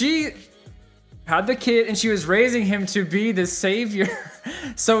 She had the kid and she was raising him to be the savior.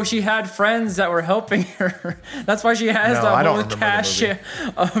 So she had friends that were helping her. That's why she has that whole cache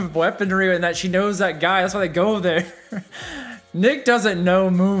of weaponry and that she knows that guy. That's why they go there. Nick doesn't know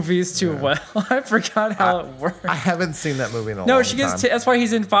movies too well. I forgot how it works. I haven't seen that movie in a long time. That's why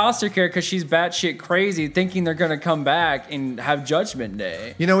he's in foster care, because she's batshit crazy, thinking they're going to come back and have Judgment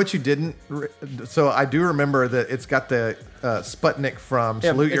Day. You know what you didn't? So I do remember that it's got the Sputnik from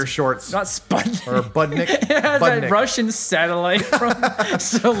Salute Your Shorts. Not Sputnik. Or Budnik. It has that Russian satellite from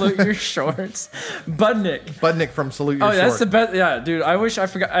Salute Your Shorts. Budnik. Budnik from Salute Your Shorts. Oh, that's the best. Yeah, dude, I wish I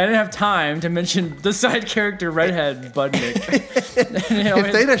forgot. I didn't have time to mention the side character redhead Budnik.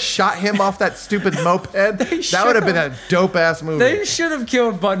 If they'd have shot him off that stupid moped, that would have been a dope ass movie. They should have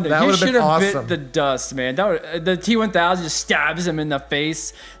killed Bundy. That He would have should been have awesome. bit the dust, man. The T-1000 just stabs him in the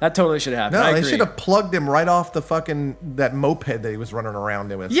face. That totally should have happened. No, I they agree. should have plugged him right off the fucking that moped that he was running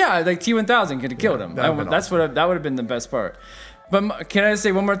around with. Yeah, like T-1000 could have killed him. that'd have been That would have been the best part. But can I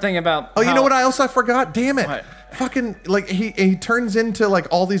say one more thing about? Oh, you know what? I forgot. Damn it! What? Fucking like he turns into like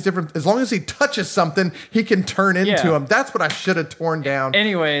all these different. As long as he touches something, he can turn into Yeah. him. That's what I should have torn down.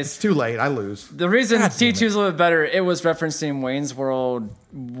 Anyways, It's too late. I lose. the reason God damn T2 is a little bit better, it was referencing Wayne's World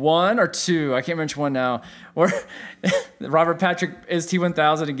 1 or 2. I can't remember which one now. Where Robert Patrick is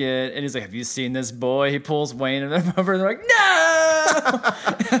T-1000 again, and he's like, "Have you seen this boy?" He pulls Wayne and them over, and they're like,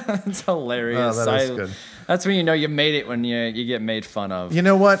 "No!" It's hilarious. Oh, that is good. That's when you know you made it, when you get made fun of. You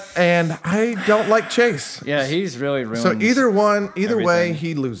know what? And I don't like Chase. Yeah, he's really ruined. So either way, everything.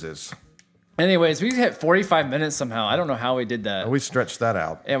 he loses. Anyways, we hit 45 minutes somehow. I don't know how we did that. We stretched that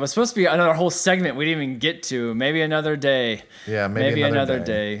out. It was supposed to be another whole segment we didn't even get to. Maybe another day. Yeah, maybe another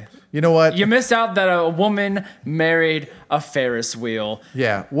day. You know what? You missed out that a woman married a Ferris wheel.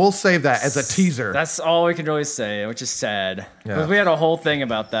 Yeah, we'll save that as a teaser. That's all we can really say, which is sad. Yeah. Because we had a whole thing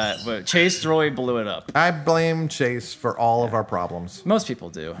about that, but Chase really blew it up. I blame Chase for all of our problems. Most people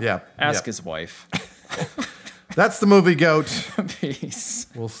do. Yeah. Ask Yeah. his wife. That's the movie Goat. Peace.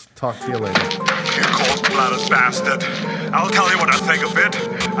 We'll talk to you later. You cold-blooded bastard. I'll tell you what I think of it.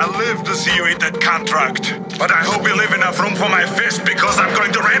 I live to see you eat that contract. But I hope you leave enough room for my fist, because I'm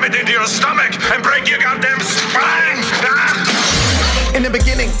going to ram it into your stomach and break your goddamn spine! In the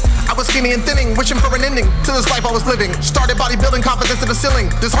beginning, I was skinny and thinning, wishing for an ending to this life I was living. Started bodybuilding, confidence to the ceiling.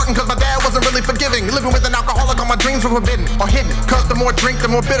 Disheartened cause my dad wasn't really forgiving. Living with an alcoholic, all my dreams were forbidden or hidden. Cause the more drink,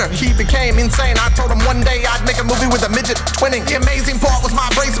 the more bitter. He became insane. I told him one day I'd make a movie with a midget twinning. The amazing part was my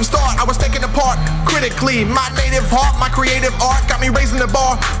abrasive start. I was taken apart critically. My native heart, my creative art got me raising the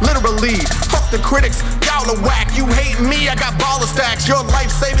bar. Literally, fuck the critics. Y'all are whack. You hate me, I got baller stacks. Your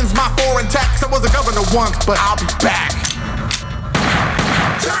life savings, my foreign tax. I was a governor once, but I'll be back.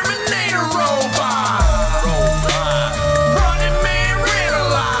 Terminator robot. Running man ran a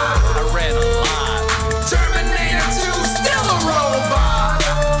lot. I ran a lot. Terminator 2 still a robot.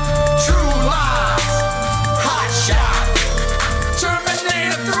 True lies. Hot shot.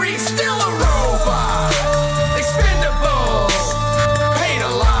 Terminator 3 still a robot. Expendables. Paid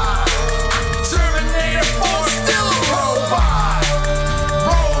a lot. Terminator 4 still a robot.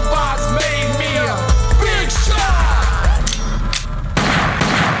 Robots made me a big shot.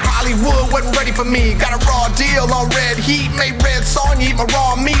 Hollywood wasn't ready for me. Got a raw deal on red heat. Made red Sonja eat my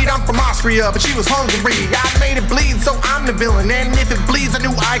raw meat. I'm from Austria, but she was hungry. I made it bleed, so I'm the villain. And if it bleeds, I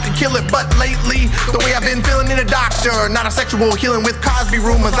knew I could kill it. But lately, the way I've been feeling, need a doctor. Not a sexual healing with Cosby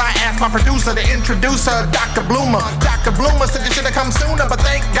rumors. I asked my producer to introduce her, Dr. Bloomer. Dr. Bloomer said you should have come sooner, but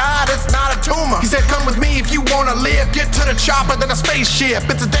thank God it's not a tumor. He said, come with me if you wanna live. Get to the chopper, then a spaceship.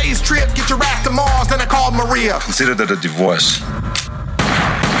 It's a day's trip. Get your ass to Mars, then I called Maria. Consider that a divorce.